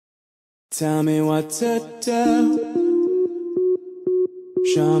Tell me what to do.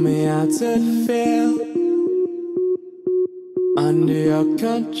 Show me how to feel under your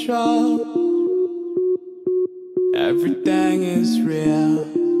control. Everything is real,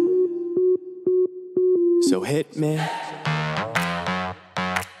 so hit me.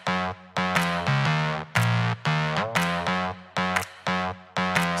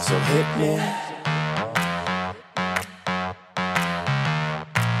 So hit me.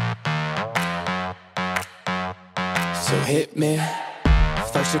 So hit me.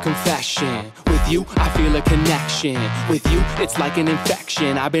 First a confession. With you, I feel a connection. With you, it's like an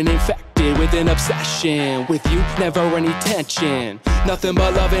infection. I've been infected with an obsession. With you, never any tension. Nothing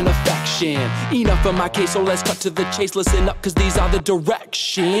but love and affection. Enough of my case, so let's cut to the chase. Listen up, cause these are the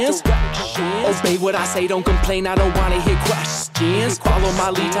directions. Obey what I say, don't complain, I don't wanna hear questions. Follow my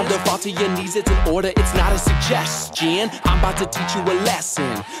lead, time to fall to your knees. It's an order, it's not a suggestion. I'm about to teach you a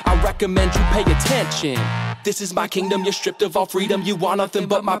lesson. I recommend you pay attention. This is my kingdom, you're stripped of all freedom. You want nothing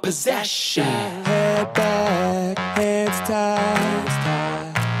but my possession. Head back, hands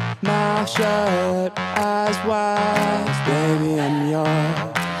tied, mouth shut, eyes wide. Baby, I'm yours.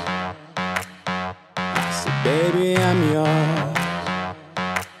 I said, baby, I'm yours.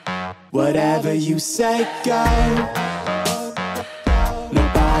 Whatever you say, go.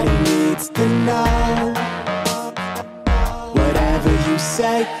 Nobody needs to know. Whatever you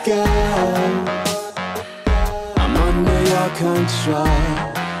say, go. Your control.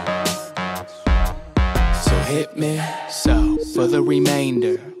 So hit me. So for the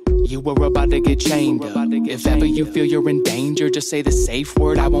remainder, you were about to get chained up. If ever you feel you're in danger, just say the safe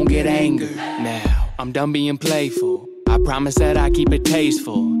word, I won't get angered. Now, I'm done being playful. I promise that I keep it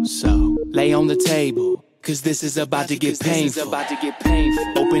tasteful. So lay on the table, cause this is about to get painful.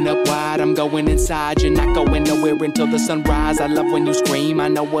 Open up wide, I'm going inside. You're not going nowhere until the sunrise. I love when you scream, I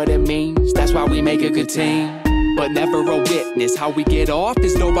know what it means. That's why we make a good team, but never a witness. How we get off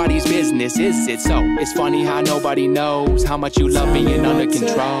is nobody's business, is it? So it's funny how nobody knows how much you love being under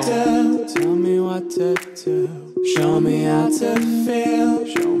control. Tell me what to do. Show me how to feel.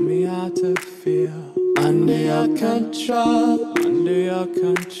 Show me how to feel. Under your control. Under your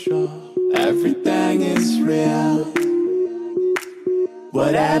control. Everything is real.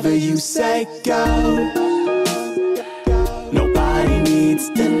 Whatever you say, go. Nobody needs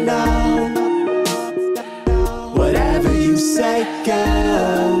to know. Whatever you say,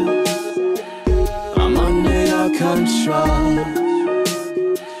 go. I'm under your control.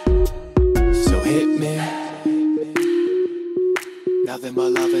 So hit me. Nothing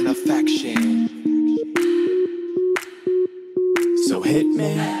but love and affection. So hit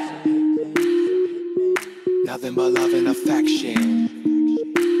me. Nothing but love and affection.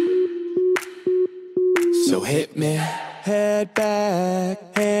 So hit me. Head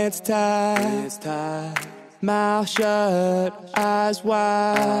back, hands tied, mouth shut, eyes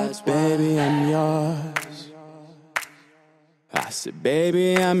wide. Baby, I'm yours. I said,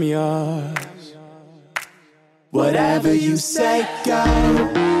 baby, I'm yours. Whatever you say, go.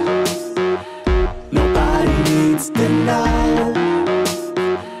 Nobody needs to